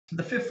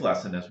The fifth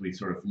lesson, as we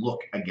sort of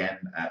look again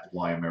at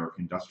why America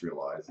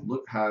industrialized,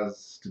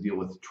 has to deal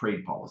with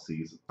trade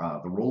policies,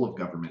 the role of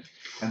government,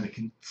 and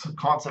the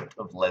concept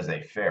of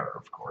laissez-faire,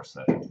 of course,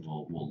 that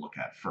we'll look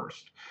at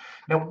first.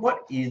 Now,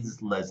 what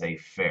is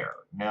laissez-faire?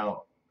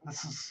 Now,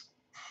 this is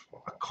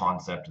a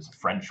concept, is a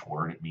French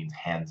word. It means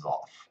hands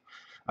off.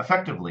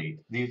 Effectively,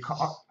 the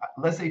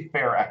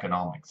laissez-faire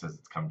economics, as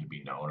it's come to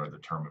be known, or the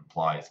term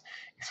implies,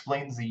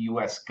 explains the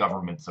U.S.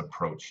 government's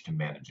approach to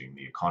managing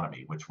the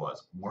economy, which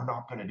was, we're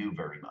not going to do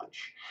very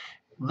much.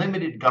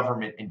 Limited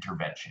government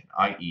intervention,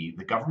 i.e.,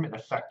 the government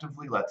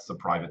effectively lets the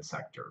private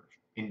sector,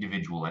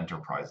 individual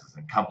enterprises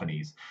and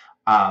companies,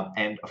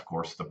 and of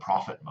course the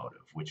profit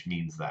motive, which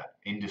means that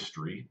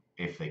industry,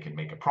 if they can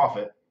make a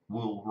profit,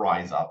 will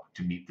rise up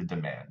to meet the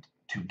demand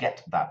to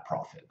get that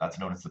profit. That's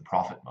known as the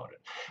profit motive.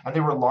 And they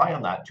rely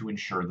on that to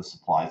ensure the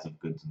supplies of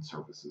goods and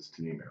services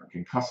to the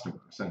American customer.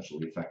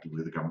 Essentially,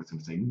 effectively, the government's going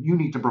to say, you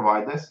need to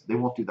provide this. They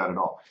won't do that at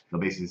all. They'll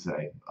basically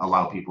say,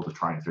 allow people to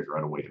try and figure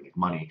out a way to make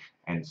money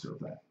and serve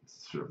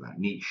that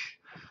niche.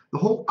 The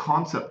whole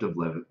concept of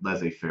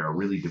laissez-faire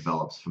really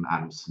develops from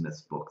Adam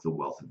Smith's book, The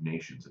Wealth of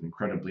Nations, an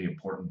incredibly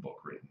important book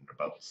written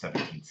about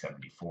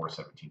 1774,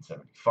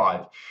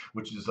 1775,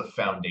 which is the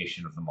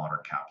foundation of the modern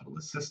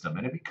capitalist system.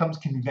 And it becomes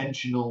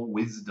conventional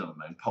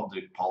wisdom and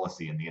public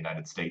policy in the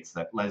United States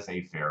that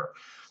laissez-faire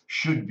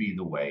should be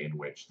the way in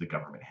which the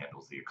government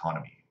handles the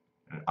economy,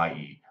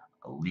 i.e.,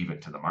 leave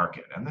it to the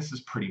market. And this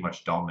is pretty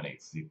much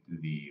dominates the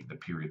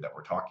period that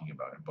we're talking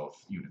about in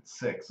both Unit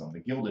 6 on the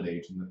Gilded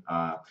Age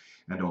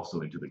and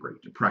also into the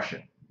Great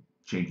Depression,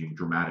 changing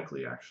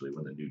dramatically actually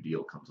when the New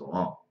Deal comes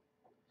along.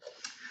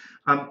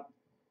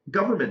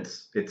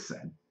 Governments, it's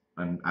said,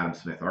 and Adam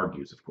Smith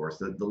argues, of course,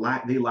 that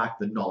they lack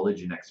the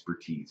knowledge and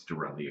expertise to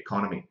run the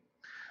economy.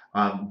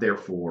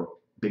 Therefore,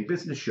 big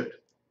business should.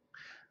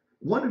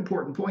 One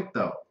important point,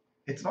 though,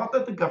 it's not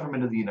that the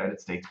government of the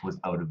United States was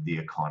out of the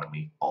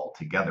economy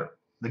altogether.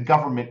 The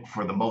government,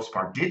 for the most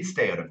part, did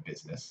stay out of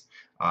business,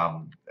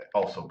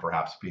 also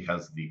perhaps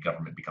because the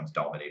government becomes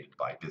dominated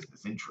by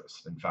business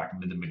interests. In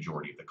fact, the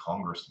majority of the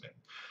congressmen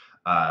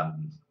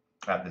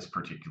at this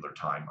particular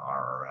time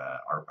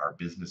are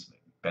businessmen.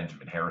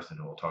 Benjamin Harrison,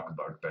 who we'll talk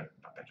about,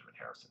 not Benjamin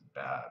Harrison,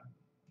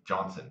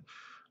 Johnson,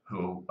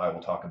 who I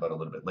will talk about a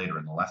little bit later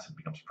in the lesson,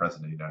 becomes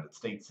president of the United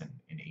States in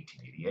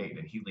 1888,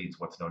 and he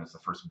leads what's known as the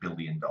first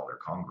billion-dollar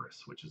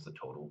Congress, which is the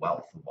total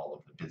wealth of all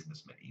of the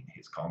businessmen in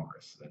his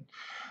Congress.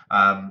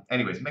 And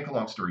anyways, make a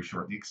long story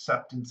short, the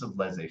acceptance of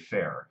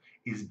laissez-faire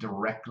is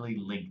directly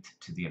linked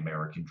to the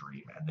American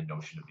dream and the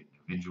notion of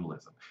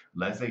individualism.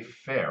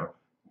 Laissez-faire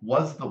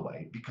was the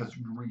way, because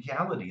in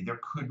reality, there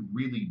could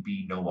really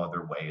be no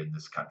other way in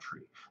this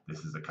country. This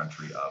is a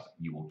country of,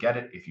 you will get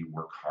it if you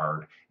work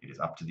hard. It is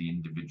up to the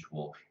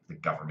individual. The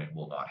government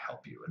will not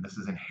help you. And this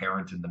is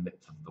inherent in the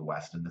myth of the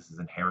West, and this is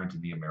inherent in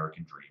the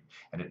American dream.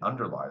 And it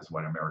underlies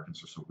why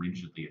Americans are so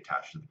rigidly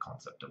attached to the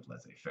concept of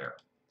laissez-faire.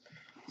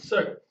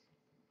 So,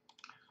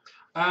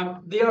 as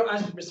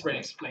Mr. Rain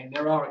explained,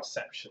 there are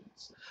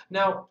exceptions.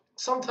 Now,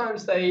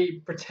 sometimes they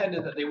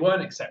pretended that they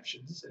weren't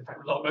exceptions. In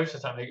fact, most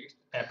of the time they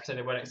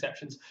pretended they weren't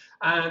exceptions.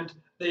 And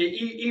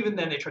even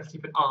then they tried to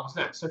keep an arm's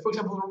length. So, for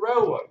example, the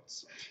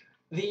railroads.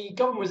 The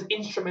government was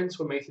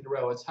instrumental in making the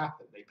railroads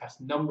happen. They passed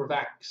a number of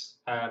acts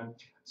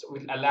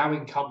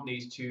allowing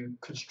companies to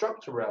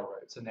construct the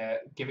railroads, and they're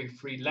giving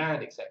free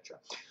land, etc.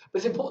 But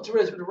it's important to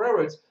realize with the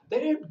railroads, they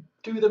don't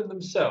do them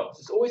themselves.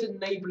 It's always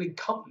enabling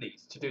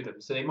companies to do them.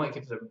 So they might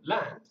give them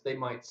land, they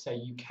might say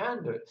you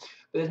can do it,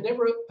 but there's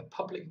never a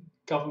public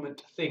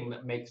government thing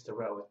that makes the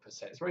railroad per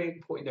se. It's very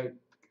important you don't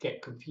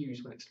get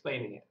confused when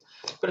explaining it.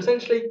 But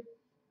essentially,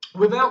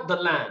 without the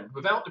land,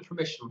 without the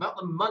permission, without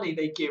the money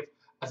they give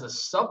as a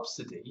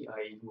subsidy,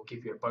 i.e. we'll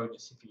give you a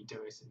bonus if you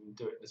do it and you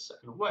do it in a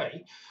certain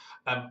way,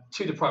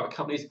 to the private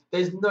companies,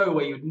 there's no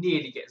way you'd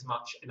nearly get as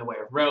much in the way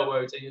of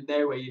railroads, and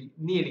no way you'd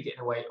nearly get in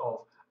the way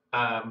of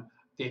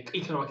the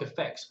economic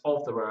effects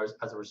of the railroads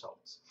as a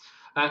result.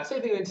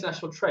 Same thing with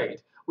international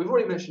trade. We've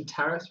already mentioned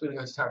tariffs. We're going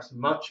to go to tariffs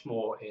much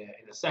more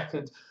in a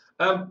second.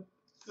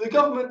 The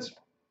government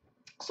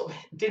sort of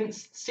didn't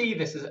see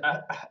this as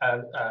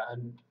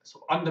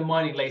sort of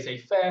undermining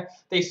laissez-faire.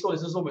 They saw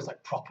this as almost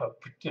like proper,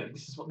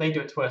 this is what they do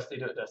it to us, they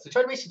do it to us.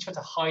 They basically tried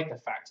to hide the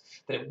fact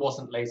that it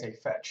wasn't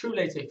laissez-faire. True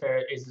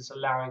laissez-faire is just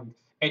allowing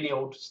any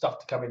old stuff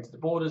to come into the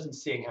borders and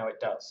seeing how it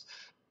does.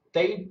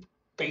 They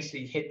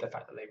basically hid the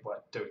fact that they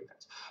weren't doing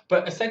that.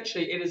 But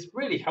essentially, it is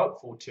really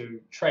helpful to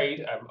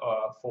trade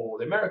for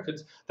the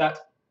Americans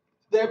that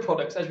their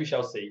products, as we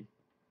shall see,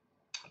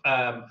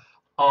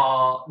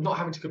 are not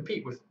having to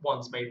compete with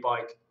ones made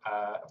by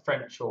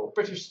French or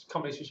British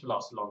companies which will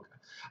last longer.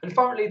 And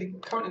finally,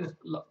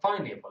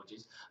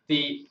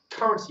 the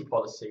currency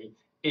policy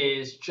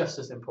is just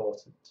as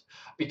important,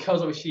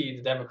 because obviously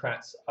the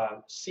Democrats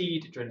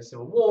ceded during the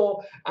Civil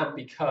War, and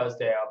because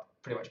they are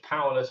pretty much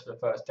powerless for the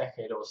first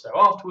decade or so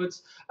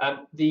afterwards,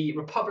 the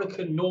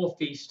Republican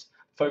Northeast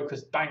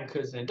focused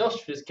bankers and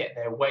industrialists get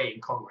their way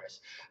in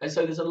Congress. And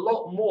so there's a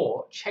lot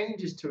more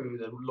changes to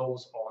the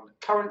laws on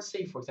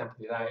currency. For example,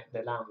 they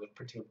allow the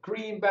printing of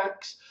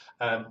greenbacks,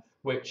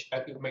 which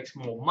makes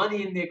more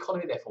money in the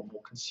economy, therefore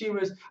more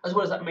consumers, as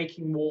well as that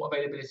making more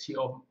availability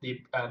of the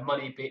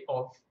money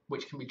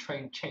which can be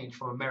changed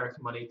from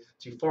American money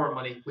to foreign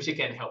money, which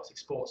again helps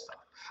export stuff.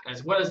 And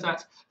as well as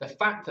that, the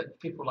fact that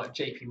people like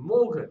JP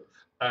Morgan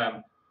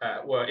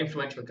were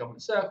influential in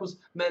government circles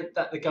meant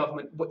that the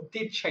government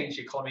did change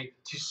the economy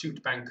to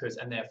suit bankers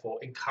and therefore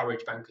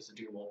encourage bankers to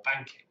do more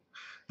banking.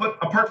 But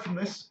apart from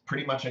this,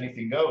 pretty much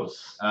anything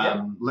goes.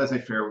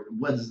 Laissez-faire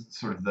was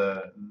sort of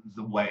the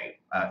way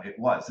it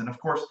was. And of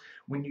course,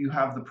 when you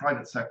have the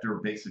private sector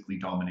basically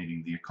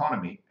dominating the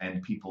economy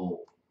and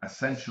people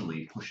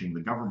essentially pushing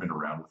the government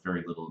around with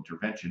very little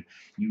intervention,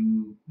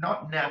 you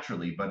not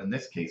naturally, but in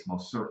this case,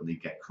 most certainly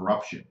get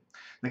corruption.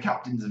 The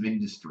captains of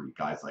industry,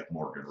 guys like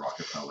Morgan,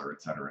 Rockefeller,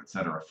 et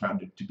cetera,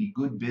 found it to be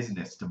good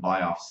business to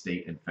buy off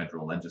state and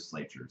federal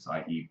legislatures,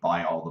 i.e.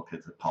 buy all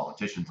the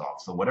politicians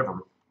off. So whatever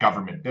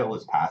government bill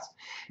is passed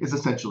is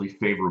essentially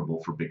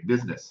favorable for big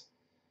business.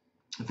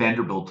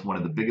 Vanderbilt's one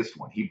of the biggest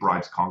one. He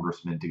bribes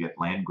congressmen to get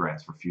land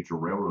grants for future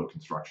railroad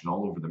construction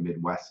all over the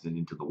Midwest and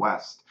into the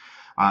West.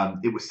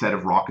 It was said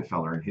of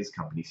Rockefeller and his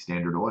company,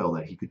 Standard Oil,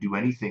 that he could do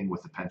anything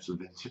with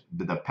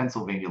the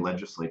Pennsylvania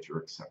legislature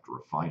except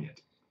refine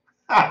it.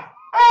 That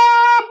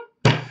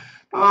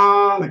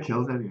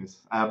kills anyways.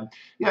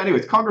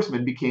 Anyways,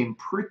 congressmen became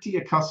pretty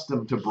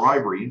accustomed to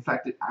bribery. In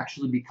fact, it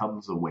actually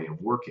becomes a way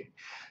of working.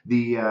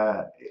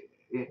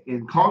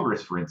 In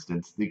Congress, for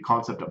instance, the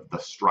concept of the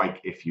strike,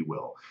 if you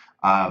will,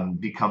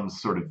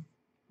 becomes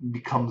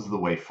the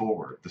way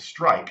forward. The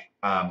strike,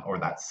 or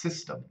that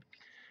system,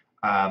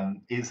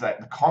 is that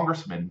the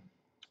congressman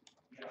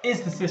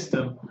is the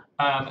system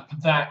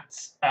that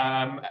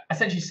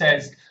essentially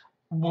says,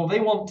 well,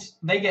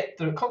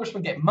 the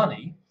congressmen get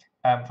money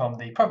from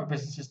the private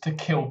businesses to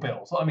kill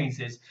bills. What that means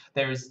is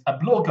there is a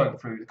law going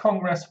through the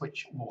Congress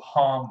which will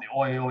harm the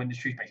oil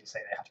industry, basically say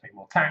they have to pay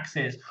more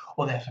taxes,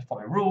 or they have to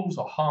follow rules,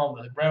 or harm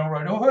the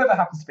railroad, or whoever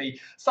happens to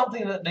be,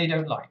 something that they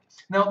don't like.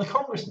 Now, the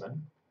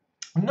congressmen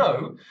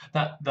know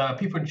that the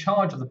people in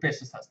charge of the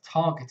business that's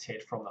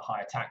targeted from the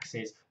higher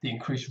taxes, the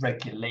increased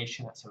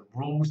regulation, that's the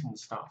rules and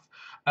stuff,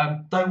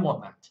 don't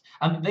want that.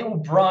 And they will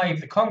bribe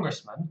the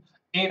congressman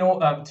in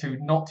order to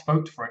not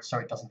vote for it so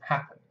it doesn't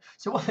happen.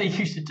 So what they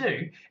used to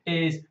do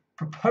is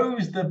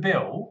propose the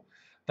bill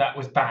that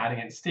was bad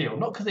against steel,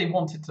 not because they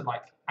wanted to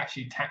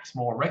actually tax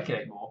more,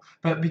 regulate more,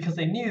 but because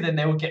they knew then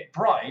they would get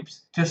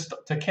bribes to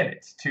kill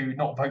it, to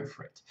not vote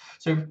for it.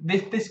 So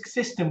this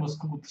system was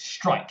called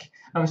strike.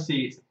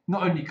 Obviously, it's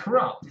not only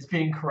corrupt, it's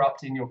being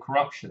corrupt in your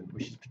corruption,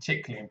 which is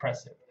particularly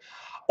impressive.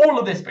 All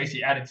of this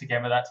basically added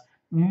together that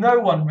no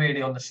one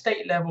really on the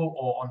state level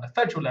or on the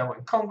federal level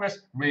in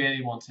Congress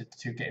really wanted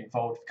to get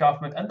involved with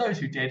government, and those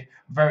who did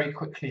very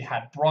quickly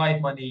had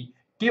bribe money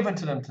given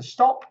to them to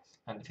stop,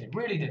 and if it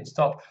really didn't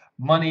stop,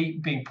 money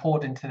being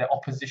poured into the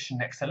opposition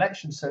next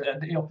election so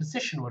that the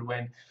opposition would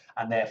win,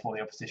 and therefore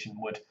the opposition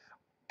would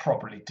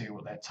probably do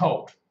what they're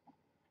told.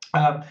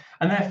 And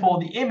therefore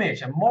the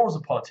image and morals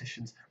of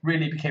politicians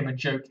really became a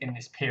joke in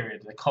this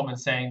period, the common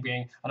saying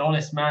being an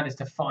honest man is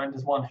defined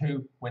as one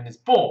who, when is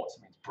bought,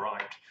 means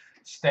bribed,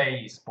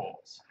 stays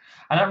sports.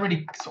 And that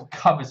really sort of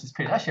covers this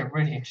period. It's actually a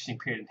really interesting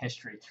period in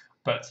history,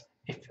 but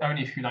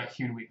only if you like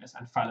human weakness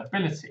and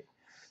fallibility.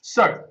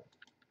 So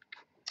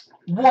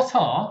what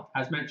are,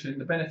 as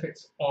mentioned, the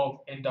benefits of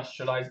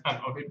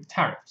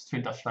tariffs to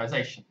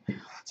industrialization?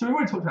 So we've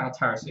already talked about how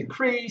tariffs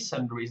increase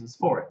and the reasons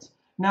for it.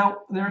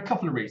 Now, there are a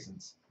couple of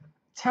reasons.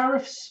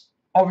 Tariffs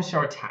obviously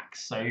are a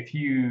tax. So if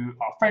you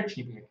are French and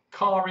you bring a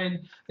car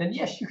in, then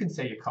yes, you can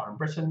sell your car in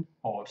Britain,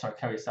 or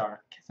sorry, sell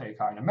your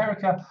car in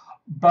America,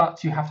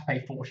 but you have to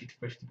pay 40 to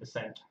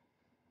 50%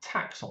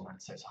 tax on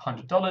that. So it's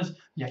 $100,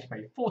 you have to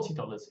pay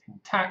 $40 in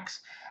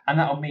tax, and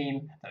that will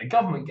mean that the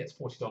government gets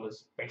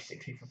 $40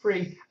 basically for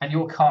free, and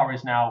your car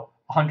is now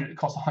it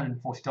costs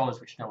 $140,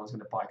 which no one's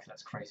going to buy because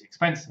that's crazy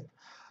expensive.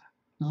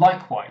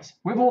 Likewise,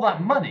 with all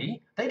that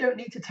money, they don't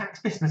need to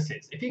tax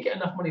businesses. If you get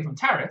enough money from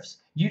tariffs,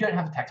 you don't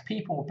have to tax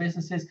people or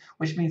businesses,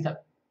 which means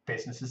that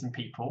businesses and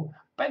people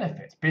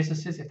benefit.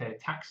 Businesses, if their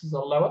taxes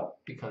are lower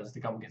because the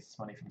government gets its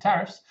money from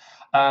tariffs,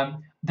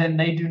 then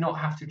they do not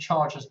have to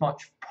charge as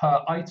much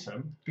per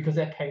item because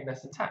they're paying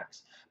less in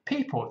tax.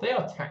 People, if they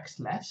are taxed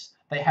less,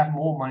 they have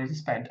more money to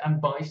spend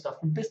and buy stuff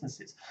from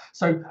businesses.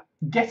 So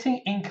getting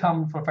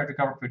income for the federal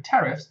government through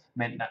tariffs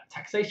meant that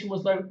taxation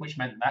was low, which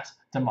meant that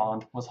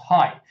demand was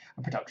high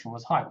and production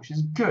was high, which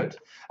is good.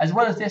 As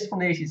well as this, from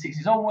the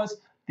 1860s onwards,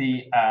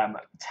 the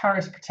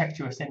tariffs protect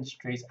US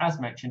industries,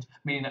 as mentioned,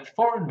 meaning that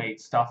foreign-made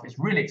stuff is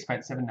really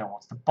expensive and no one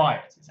wants to buy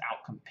it. It's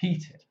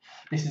out-competed.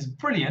 This is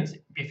brilliant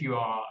if you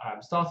are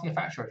starting a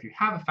factory, or if you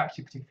have a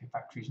factory, particularly if the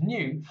factory is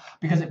new,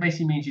 because it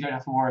basically means you don't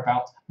have to worry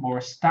about more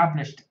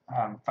established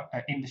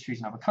industries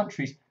in other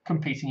countries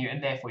competing you,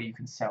 and therefore you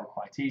can sell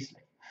quite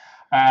easily.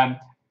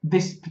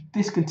 this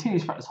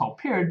continues throughout this whole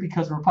period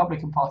because the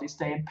Republican Party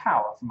stay in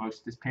power for most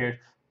of this period,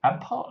 and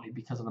partly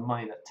because of the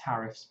money that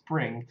tariffs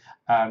bring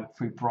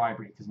through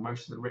bribery, because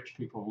most of the rich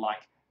people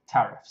like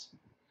tariffs.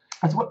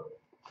 As well.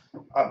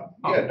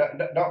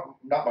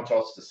 Not much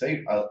else to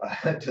say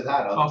to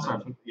that.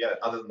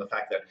 Other than the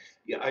fact that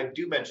I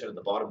do mention at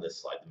the bottom of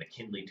this slide the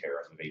McKinley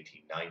Tariff of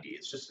 1890.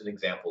 It's just an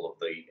example of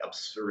the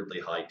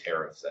absurdly high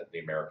tariffs that the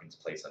Americans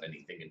place on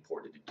anything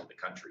imported into the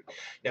country.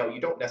 Now,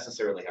 you don't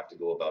necessarily have to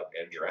go about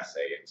in your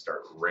essay and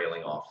start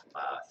railing off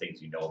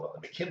things you know about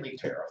the McKinley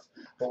Tariff,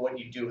 but what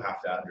you do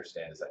have to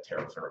understand is that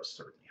tariffs are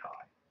absurdly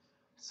high.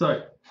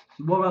 So,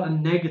 what about the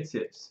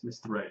negatives,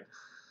 Mr. Rain?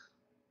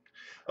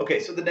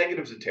 Okay, so the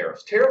negatives of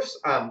tariffs. Tariffs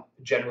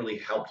generally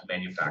helped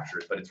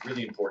manufacturers, but it's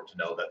really important to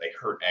know that they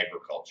hurt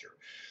agriculture.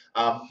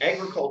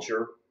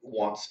 Agriculture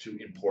wants to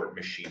import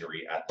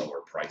machinery at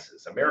lower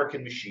prices.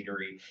 American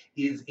machinery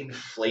is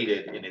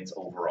inflated in its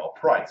overall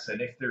price,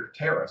 and if there are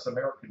tariffs,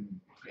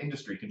 American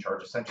industry can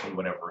charge essentially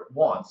whatever it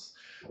wants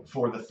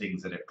for the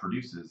things that it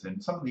produces.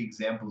 And some of the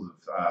examples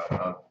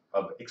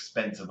of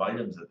expensive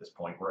items at this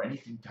point were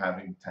anything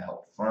having to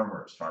help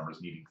farmers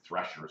needing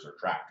threshers or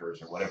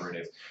tractors or whatever it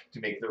is to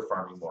make their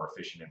farming more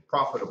efficient and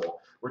profitable,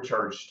 were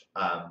charged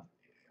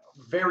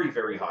very,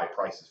 very high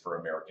prices for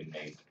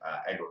American-made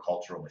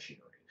agricultural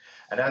machinery.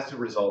 And as a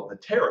result, the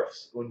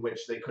tariffs, in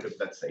which they could have,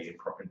 let's say,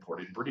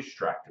 imported British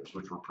tractors,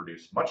 which were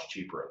produced much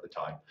cheaper at the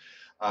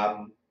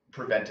time,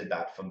 prevented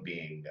that from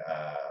being,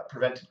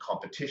 prevented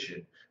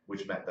competition,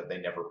 which meant that they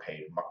never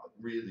paid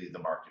really the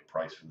market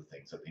price for the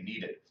things that they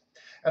needed.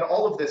 And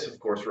all of this, of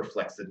course,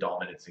 reflects the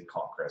dominance in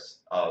Congress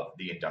of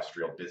the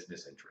industrial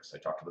business interests. I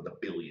talked about the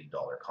 $1 billion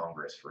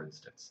Congress, for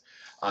instance.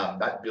 That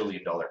 $1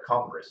 billion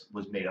Congress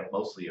was made up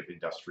mostly of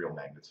industrial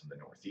magnates from the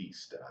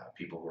Northeast,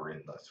 people who were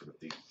in the sort of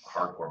the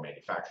hardcore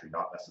manufacturing,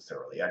 not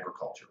necessarily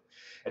agriculture.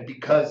 And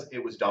because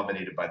it was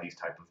dominated by these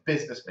type of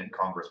businessmen,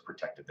 Congress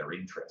protected their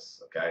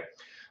interests, okay?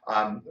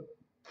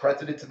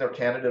 Presidents and their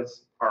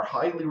candidates are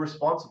highly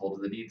responsible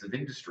to the needs of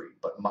industry,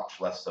 but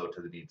much less so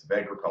to the needs of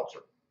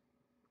agriculture.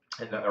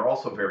 And they're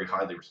also very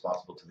highly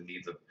responsible to the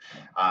needs of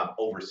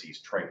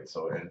overseas trade.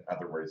 So in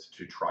other words,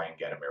 to try and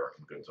get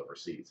American goods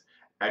overseas.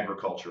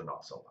 Agriculture,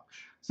 not so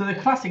much. So the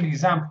classic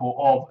example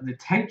of the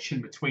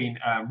tension between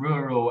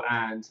rural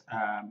and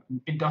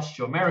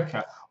industrial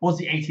America was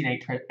the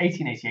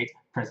 1888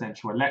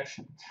 presidential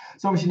election.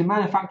 So obviously the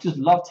manufacturers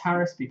love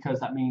tariffs because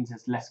that means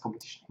there's less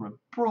competition from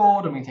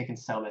abroad. I mean, they can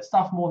sell their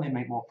stuff more, they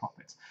make more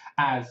profits.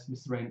 As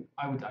Mr. Rain,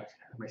 I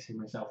may say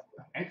myself,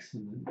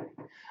 excellently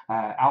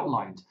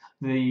outlined,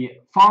 the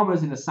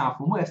farmers in the South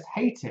and West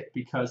hate it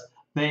because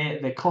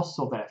the costs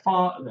of their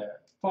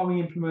farming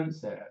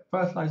implements, their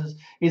fertilizers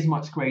is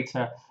much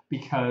greater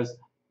because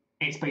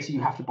it's basically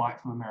you have to buy it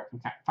from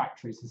American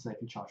factories and so they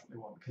can charge what they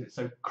want because it's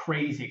so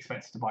crazy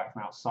expensive to buy it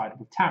from outside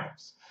with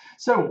tariffs.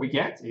 So what we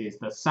get is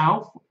the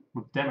South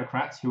with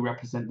Democrats who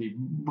represent the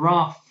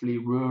roughly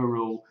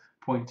rural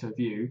point of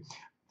view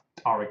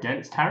are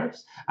against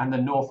tariffs, and the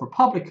North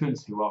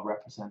Republicans who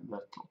represent the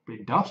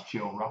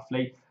industrial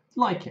roughly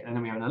like it. And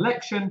then we have an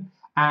election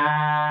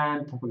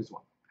and Republicans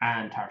won.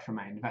 And tariffs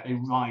remain. In fact, they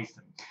rise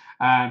them.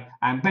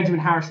 And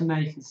Benjamin Harrison there,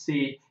 you can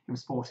see him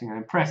sporting an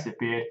impressive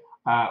beard,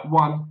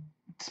 won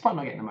despite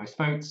not getting the most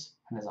votes.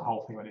 And there's a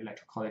whole thing about the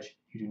Electoral College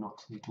you do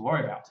not need to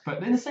worry about.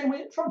 But in the same way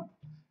that Trump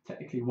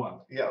technically won.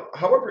 Yeah,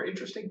 however,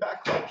 interesting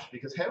backlash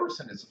because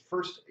Harrison is the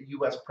first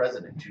U.S.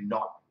 president to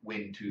not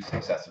win 2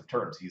 successive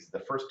terms. He's the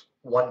first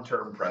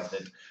one-term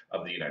president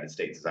of the United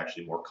States. It's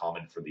actually more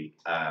common for the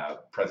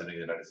president of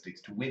the United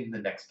States to win the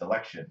next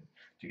election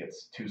to get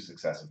 2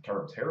 successive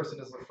terms. Harrison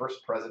is the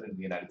first president of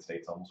the United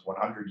States almost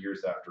 100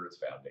 years after its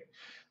founding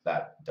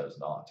that does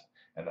not.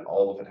 And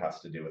all of it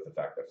has to do with the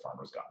fact that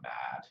farmers got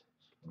mad.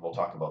 And we'll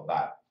talk about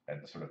that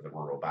and sort of the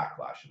rural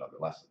backlash in other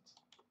lessons.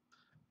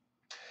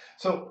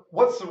 So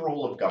what's the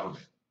role of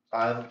government?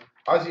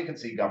 As you can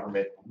see,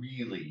 government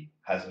really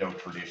has no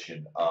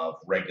tradition of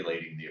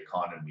regulating the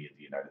economy in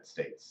the United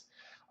States.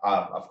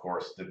 Of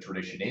course, the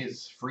tradition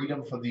is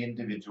freedom for the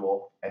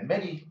individual, and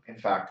many, in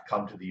fact,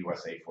 come to the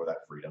USA for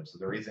that freedom. So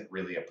there isn't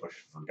really a push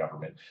for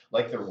government,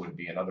 like there would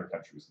be in other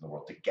countries in the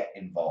world, to get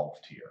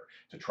involved here,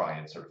 to try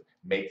and sort of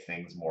make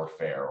things more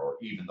fair or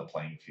even the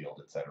playing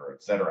field, et cetera,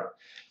 et cetera.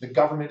 The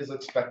government is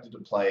expected to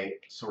play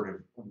sort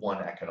of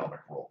one economic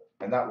role,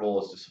 and that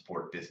role is to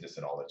support business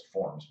in all its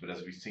forms. But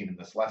as we've seen in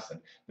this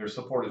lesson, their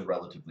support is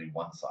relatively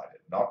one-sided.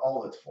 Not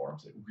all its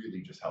forms, it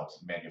really just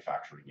helps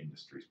manufacturing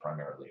industries,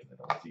 primarily in the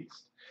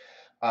Northeast.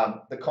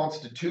 The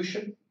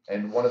Constitution,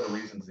 and one of the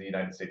reasons the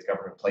United States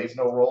government plays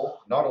no role,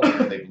 not only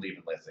do they believe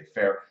in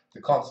laissez-faire,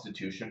 the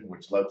Constitution,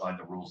 which outline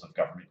the rules of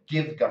government,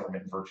 give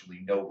government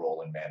virtually no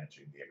role in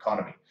managing the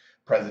economy.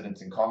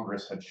 Presidents and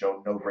Congress had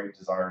shown no great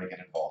desire to get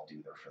involved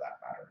either, for that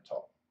matter, at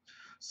all.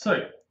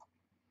 So,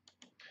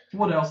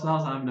 what else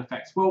has that have an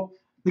effect? Well,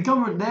 The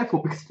government,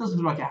 therefore, because it doesn't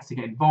feel like it has to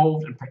get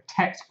involved and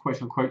protect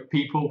quote unquote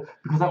people,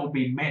 because that would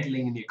be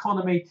meddling in the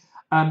economy,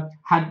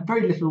 had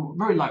very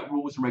light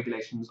rules and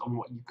regulations on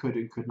what you could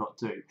and could not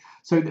do.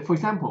 So, that, for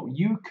example,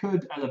 you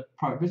could, as a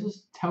private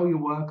business, tell your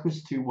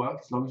workers to work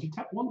as long as you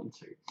want them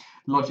to.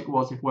 The logic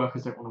was, if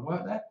workers don't want to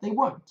work there, they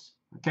won't.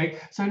 Okay,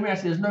 so in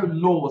reality, there's no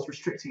laws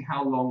restricting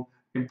how long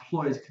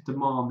employers could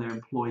demand their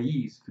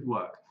employees could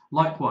work.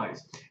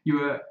 Likewise, you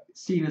were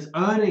seen as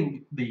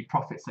earning the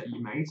profits that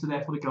you made, so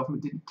therefore the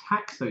government didn't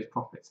tax those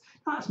profits.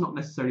 Now, that's not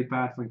necessarily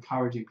bad for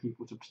encouraging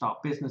people to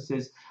start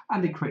businesses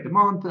and they create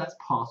demand, but that's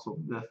part of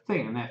the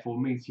thing, and therefore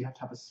means you have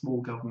to have a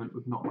small government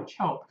with not much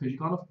help because you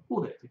can't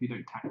afford it if you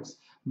don't tax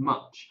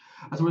much.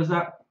 As well as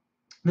that,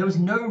 there was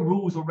no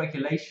rules or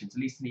regulations, at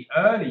least in the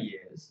early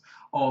years,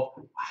 of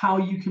how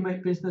you can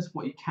make business,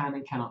 what you can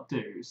and cannot do.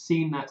 It was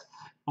seen that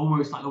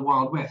almost like the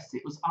Wild West,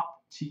 it was up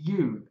to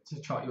you to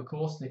chart your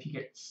course, and if you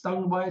get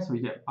stung by it or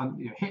you get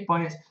hit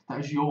by it, that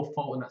is your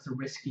fault, and that's a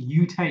risk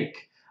you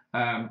take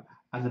as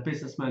a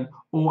businessman,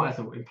 or as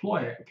an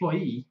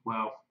employee.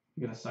 Well,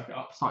 you're going to suck it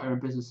up, start your own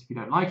business if you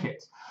don't like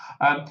it.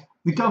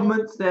 The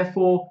governments,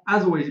 therefore,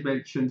 as always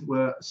mentioned,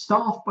 were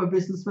staffed by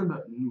businessmen,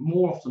 but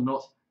more often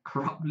not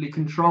corruptly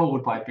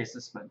controlled by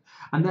businessmen,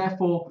 and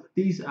therefore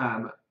these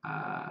sort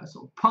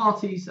of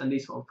parties and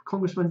these sort of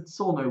congressmen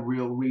saw no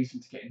real reason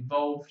to get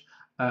involved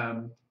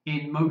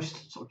in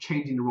most sort of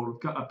changing the role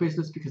of a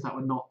business, because that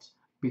would not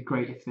be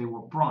great if they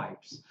want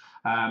bribes.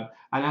 And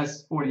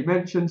as already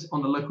mentioned,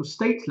 on the local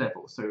state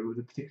level, so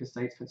the particular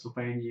states,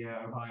 Pennsylvania,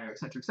 Ohio,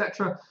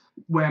 etc.,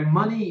 where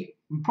money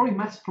probably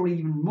matters probably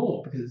even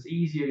more, because it's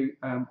easier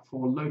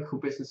for local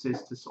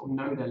businesses to sort of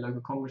know their local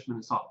congressman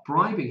and start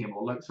bribing him,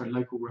 or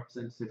local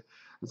representative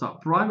and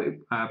start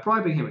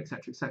bribing him,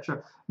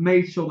 etc.,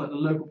 made sure that the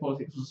local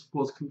politics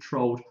was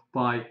controlled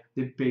by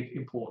the big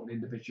important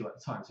individual at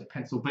the time. So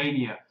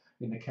Pennsylvania,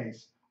 in the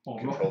case of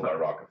Controlled by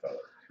Rockefeller.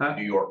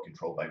 New York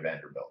controlled by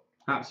Vanderbilt.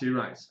 Absolutely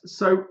right.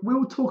 So we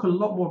will talk a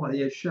lot more about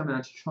the Sherman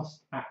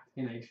Antitrust Act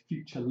in a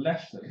future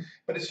lesson.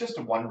 But it's just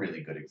one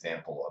really good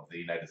example of the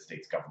United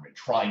States government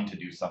trying to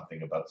do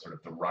something about sort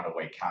of the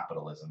runaway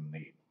capitalism,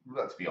 the,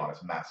 let's be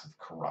honest, massive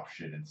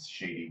corruption and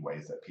shady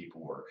ways that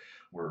people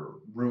were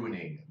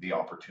ruining the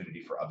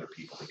opportunity for other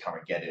people to come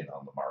and get in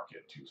on the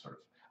market, to sort of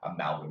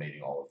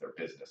amalgamating all of their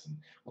business. And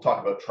we'll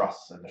talk about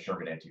trusts and the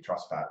Sherman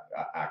Antitrust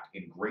Act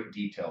in great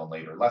detail in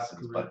later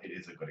lessons, but it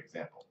is a good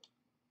example.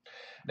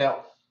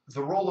 Now,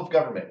 the role of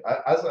government,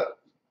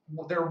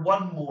 there's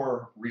one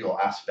more real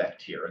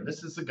aspect here, and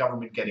this is the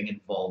government getting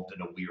involved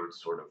in a weird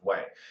sort of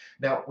way.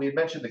 Now, we had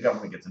mentioned the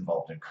government gets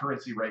involved in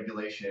currency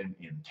regulation,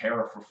 in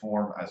tariff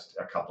reform, as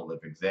a couple of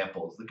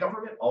examples. The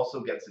government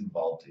also gets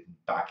involved in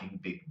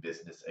backing big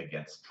business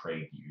against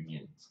trade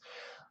unions.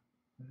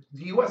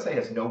 The USA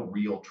has no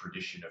real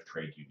tradition of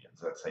trade unions,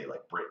 let's say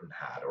like Britain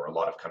had, or a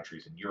lot of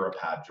countries in Europe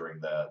had during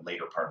the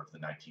later part of the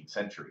 19th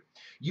century.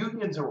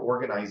 Unions are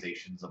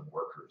organizations of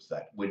workers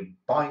that would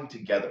bind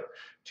together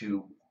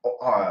to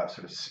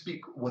sort of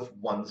speak with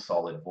one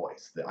solid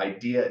voice. The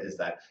idea is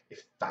that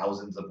if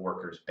thousands of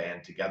workers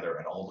band together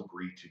and all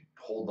agree to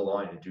hold the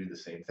line and do the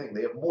same thing,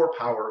 they have more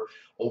power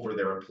over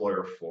their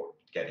employer for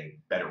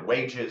getting better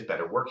wages,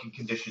 better working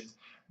conditions,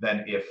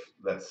 than if,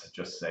 let's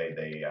just say,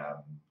 they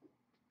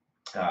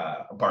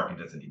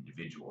bargained as an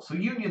individual. So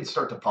unions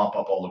start to pop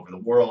up all over the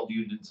world.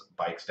 Unions,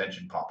 by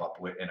extension, pop up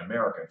in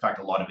America. In fact,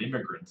 a lot of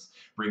immigrants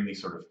bring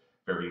these sort of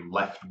very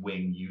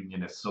left-wing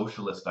unionist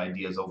socialist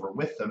ideas over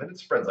with them, and it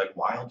spreads like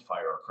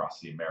wildfire across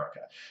the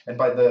America. And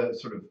by the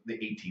sort of the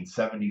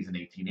 1870s and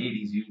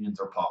 1880s, unions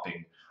are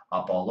popping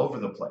up all over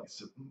the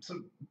place.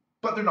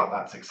 But they're not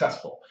that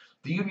successful.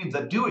 The unions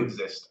that do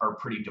exist are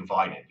pretty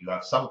divided. You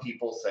have some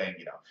people saying,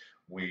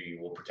 we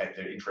will protect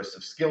the interests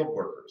of skilled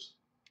workers.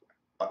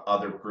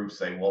 Other groups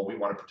saying, well, we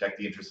want to protect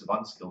the interests of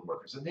unskilled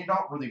workers, and they're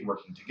not really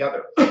working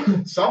together.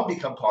 Some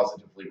become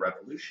positively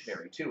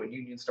revolutionary too, and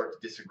unions start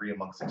to disagree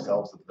amongst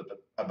themselves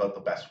about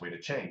the best way to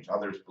change.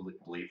 Others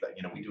believe that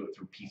we do it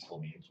through peaceful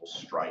means. We'll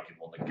strike and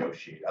we'll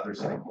negotiate.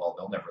 Others think, well,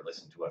 they'll never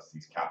listen to us,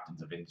 these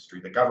captains of industry.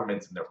 The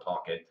government's in their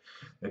pocket.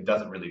 It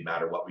doesn't really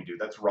matter what we do.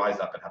 Let's rise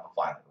up and have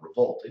a violent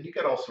revolt. And you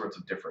get all sorts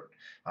of different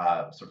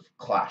sort of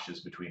clashes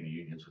between the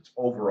unions, which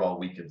overall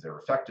weakens their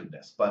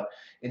effectiveness. But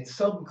in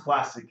some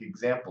classic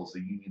examples,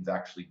 the unions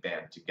actually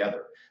band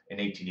together. In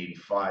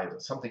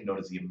 1885, something known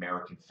as the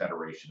American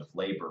Federation of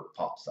Labor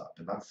pops up,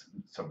 and that's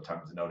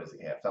sometimes known as the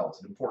AFL.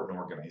 It's an important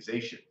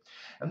organization.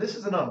 And this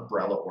is an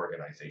umbrella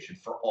organization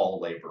for all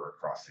labor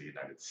across the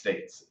United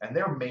States. And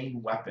their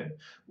main weapon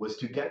was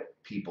to get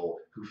people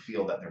who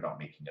feel that they're not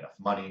making enough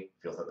money,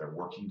 feels that their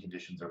working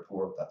conditions are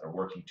poor, that they're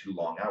working too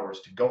long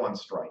hours, to go on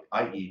strike,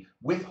 i.e.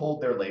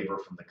 withhold their labor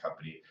from the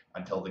company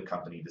until the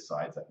company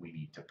decides that we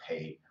need to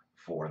pay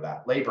for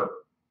that labor.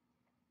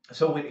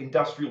 So when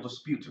industrial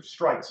disputes or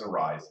strikes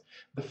arise,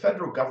 the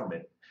federal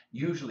government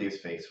usually is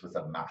faced with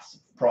a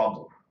massive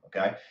problem.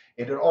 Okay,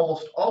 it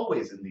almost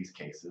always in these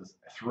cases,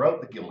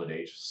 throughout the Gilded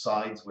Age,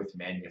 sides with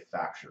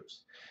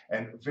manufacturers.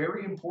 And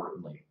very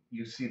importantly,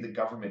 you see the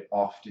government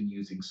often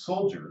using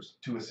soldiers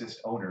to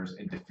assist owners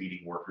in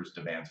defeating workers'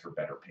 demands for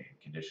better pay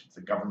and conditions.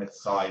 The government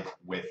sides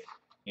with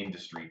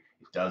industry.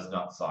 It does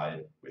not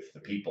side with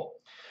the people.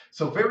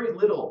 So very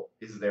little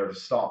is there to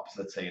stop,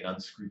 let's say, an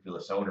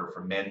unscrupulous owner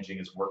from managing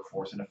his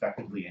workforce in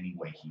effectively any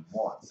way he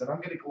wants. And I'm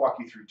going to walk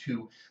you through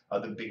two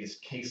of the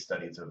biggest case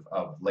studies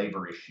of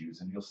labor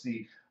issues, and you'll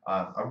see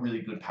a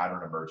really good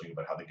pattern emerging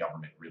about how the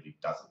government really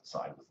doesn't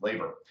side with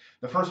labor.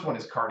 The first one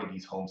is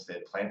Carnegie's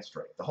Homestead plant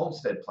strike. The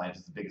Homestead plant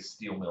is the biggest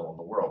steel mill in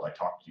the world. I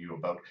talked to you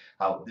about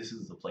how this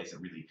is the place that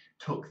really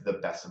took the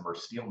Bessemer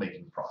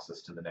steelmaking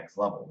process to the next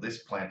level. This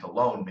plant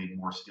alone made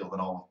more steel than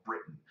all of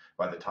Britain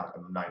by the time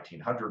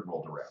 1900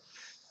 rolled around.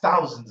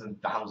 Thousands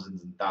and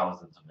thousands and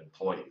thousands of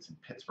employees in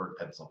Pittsburgh,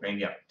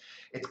 Pennsylvania.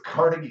 It's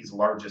Carnegie's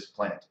largest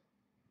plant.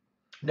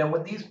 Now,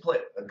 when these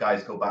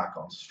guys go back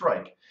on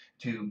strike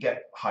to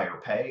get higher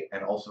pay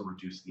and also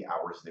reduce the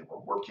hours they were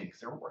working,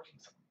 because they were working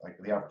something like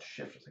the average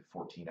shift was like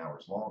 14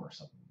 hours long or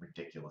something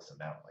ridiculous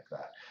amount like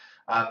that.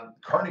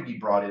 Carnegie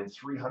brought in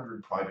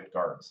 300 private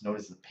guards, known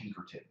as the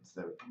Pinkertons.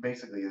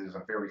 Basically, there's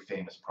a very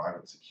famous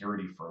private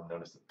security firm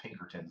known as the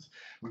Pinkertons,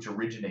 which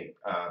originate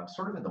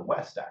sort of in the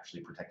West,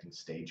 actually, protecting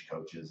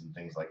stagecoaches and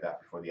things like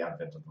that before the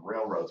advent of the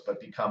railroads, but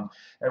become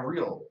a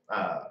real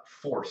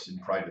force in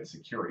private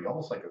security,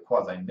 almost like a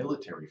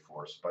quasi-military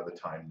force by the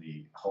time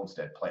the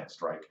Homestead plant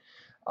strike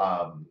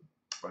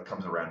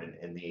comes around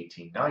in the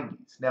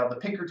 1890s. Now, the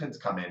Pinkertons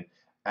come in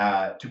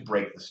to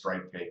break the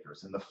strike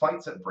breakers. In the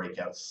fights that break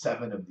out,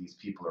 7 of these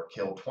people are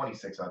killed,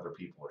 26 other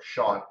people are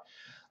shot.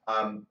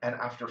 And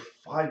after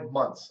 5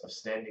 months of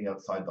standing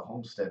outside the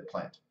Homestead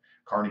plant,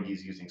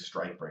 Carnegie's using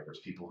strike breakers,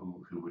 people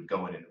who would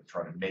go in and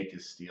try to make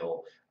his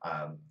steel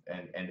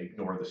and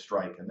ignore the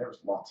strike. And there's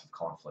lots of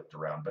conflict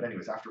around. But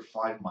anyways, after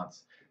 5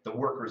 months, the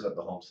workers at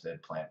the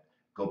Homestead plant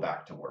go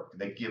back to work.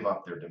 They give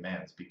up their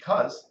demands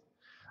because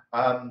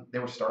they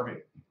were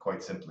starving,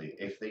 quite simply.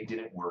 If they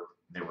didn't work,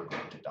 they were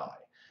going to die.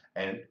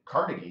 And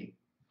Carnegie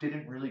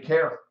didn't really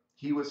care.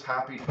 He was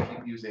happy to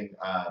keep using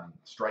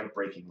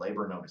strike-breaking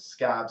labor known as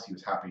scabs. He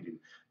was happy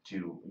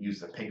to use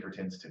the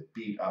Pinkertons to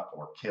beat up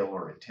or kill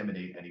or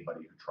intimidate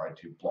anybody who tried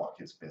to block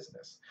his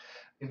business.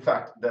 In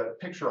fact, the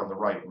picture on the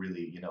right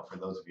really, for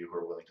those of you who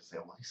are willing to say,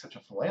 well, he's such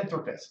a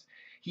philanthropist,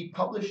 he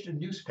published a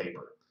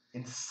newspaper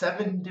in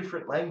 7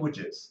 different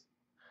languages,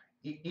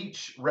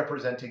 each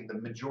representing the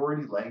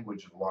majority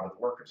language of a lot of the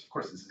workers. Of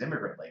course, this is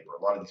immigrant labor.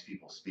 A lot of these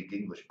people speak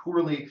English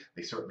poorly.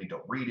 They certainly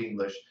don't read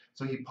English.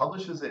 So he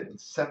publishes it in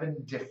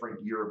 7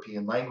 different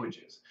European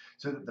languages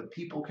so that the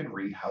people can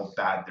read how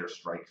bad their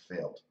strike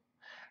failed.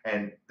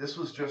 And this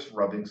was just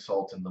rubbing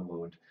salt in the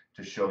wound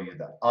to show you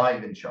that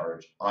I'm in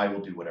charge. I will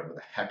do whatever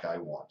the heck I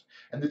want.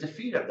 And the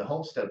defeat at the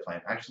Homestead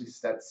plant actually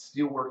sets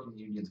steelworking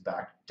unions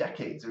back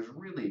decades.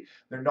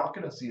 They're not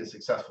going to see a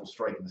successful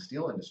strike in the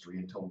steel industry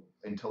until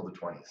the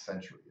 20th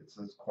century. It's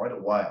quite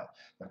a while.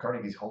 The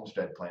Carnegie's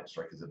Homestead plant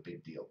strike is a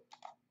big deal.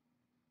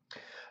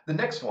 The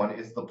next one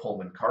is the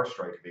Pullman car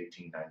strike of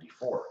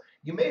 1894.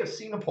 You may have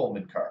seen a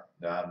Pullman car.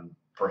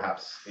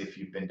 Perhaps if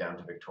you've been down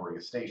to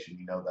Victoria Station,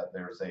 you know that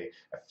there's a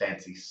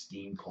fancy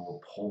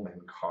steam-pulled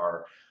Pullman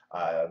car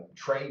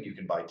train. You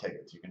can buy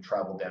tickets. You can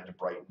travel down to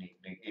Brighton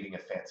eating a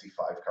fancy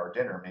 5-car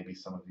dinner. Maybe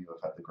some of you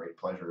have had the great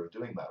pleasure of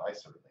doing that. I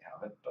certainly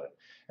haven't, but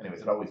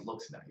anyways, it always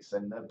looks nice.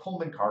 And the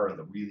Pullman car are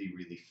the really,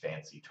 really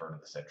fancy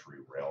turn-of-the-century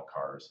rail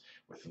cars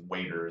with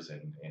waiters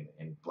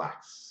in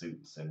black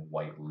suits and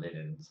white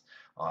linens,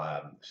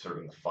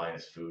 serving the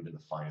finest food and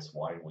the finest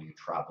wine while you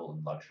travel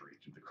in luxury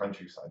through the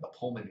countryside. The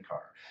Pullman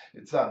car.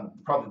 It's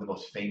probably the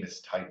most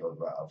famous type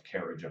of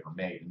carriage ever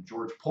made. And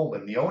George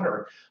Pullman, the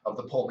owner of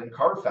the Pullman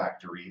car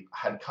factory,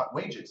 had cut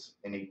wages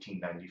in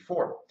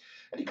 1894.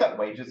 And he cut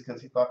wages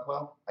because he thought,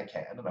 well, I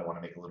can, and I want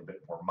to make a little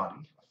bit more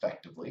money,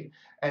 effectively.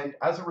 And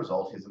as a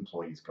result, his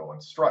employees go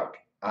on strike.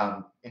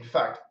 In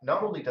fact,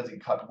 not only does he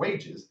cut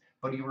wages,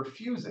 but he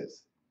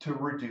refuses to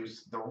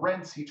reduce the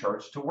rents he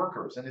charged to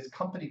workers in his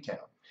company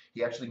town.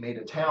 He actually made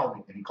a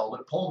town, and he called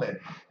it Pullman.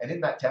 And in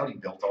that town, he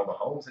built all the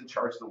homes and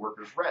charged the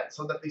workers rent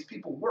so that these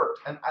people worked.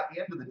 And at the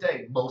end of the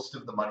day, most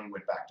of the money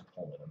went back to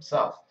Pullman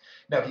himself.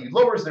 Now, he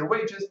lowers their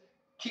wages,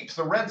 keeps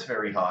the rents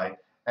very high,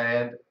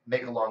 and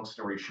make a long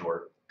story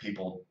short,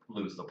 people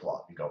lose the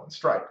plot and go on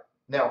strike.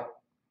 Now,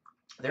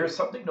 there is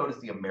something known as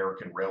the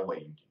American Railway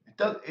Union.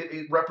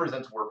 It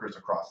represents workers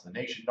across the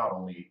nation, not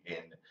only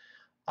in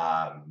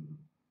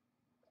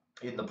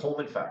the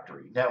Pullman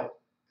factory. Now,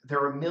 there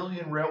are 1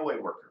 million railway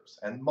workers,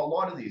 and a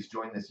lot of these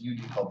join this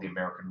union called the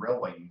American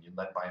Railway Union,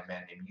 led by a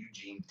man named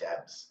Eugene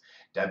Debs.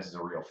 Debs is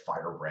a real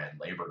firebrand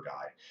labor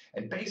guy.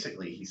 And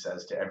basically, he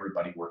says to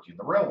everybody working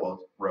the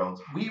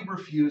railroads, we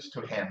refuse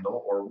to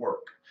handle or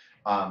work,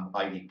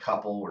 i.e.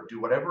 couple or do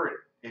whatever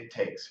it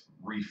takes,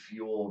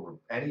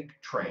 refuel any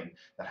train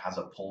that has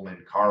a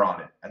Pullman car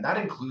on it. And that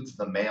includes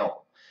the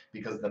mail,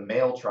 because the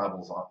mail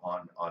travels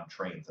on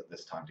trains at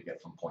this time to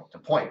get from point to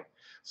point.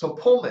 So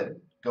Pullman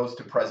goes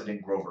to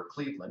President Grover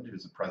Cleveland,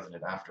 who's the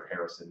president after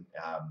Harrison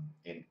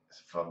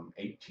from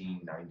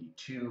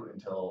 1892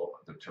 until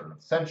the turn of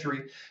the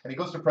century. And he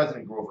goes to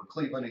President Grover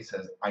Cleveland. He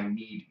says, I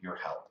need your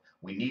help.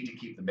 We need to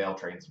keep the mail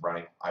trains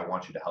running. I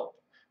want you to help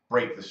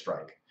break the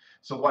strike.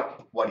 So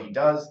what he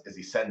does is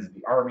he sends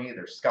the army.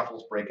 There's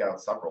scuffles break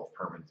out. Several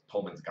of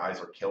Pullman's guys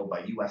are killed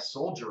by U.S.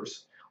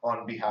 soldiers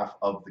on behalf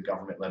of the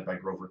government led by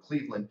Grover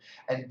Cleveland.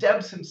 And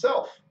Debs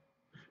himself,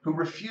 who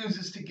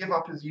refuses to give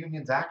up his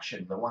union's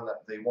action, the one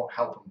that they won't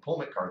help him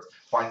Pullman cards,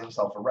 finds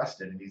himself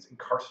arrested, and he's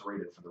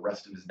incarcerated for the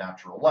rest of his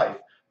natural life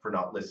for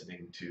not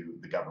listening to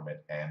the government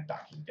and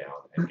backing down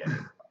and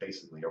getting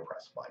basically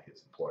oppressed by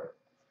his employer.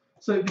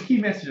 So the key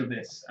message of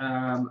this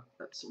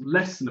sort of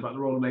lesson about the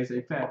role of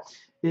laissez-faire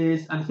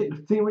is, and I think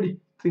the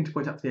thing to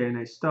point out for the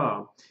ANA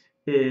Star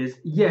is,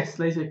 yes,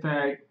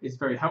 laissez-faire is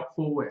very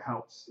helpful. It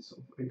helps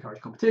sort of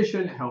encourage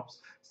competition. It helps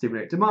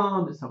stimulate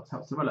demand. It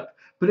helps develop.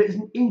 But it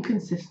is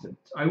inconsistent.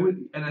 I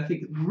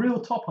think the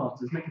real top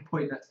answers make a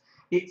point that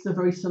it's a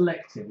very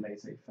selective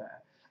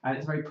laissez-faire, and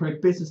it's a very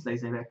pro-business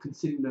laissez-faire,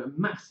 considering the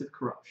massive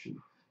corruption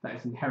that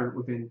is inherent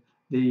within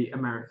the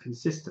American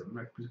system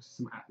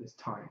at this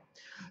time.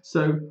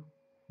 So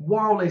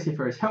while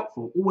laissez-faire is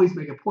helpful, always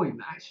make a point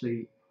that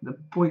actually the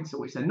points at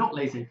which they're not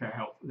laissez-faire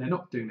helpful, they're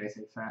not doing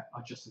laissez-faire,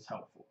 are just as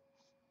helpful.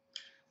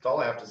 That's all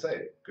I have to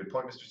say. Good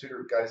point, Mr.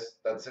 Suter. Guys,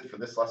 that's it for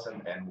this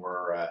lesson, and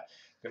we're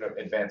going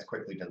to advance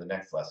quickly to the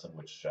next lesson,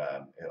 which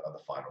are the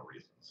final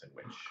reasons in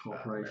which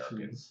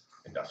Americans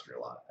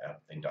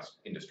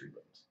industry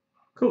booms.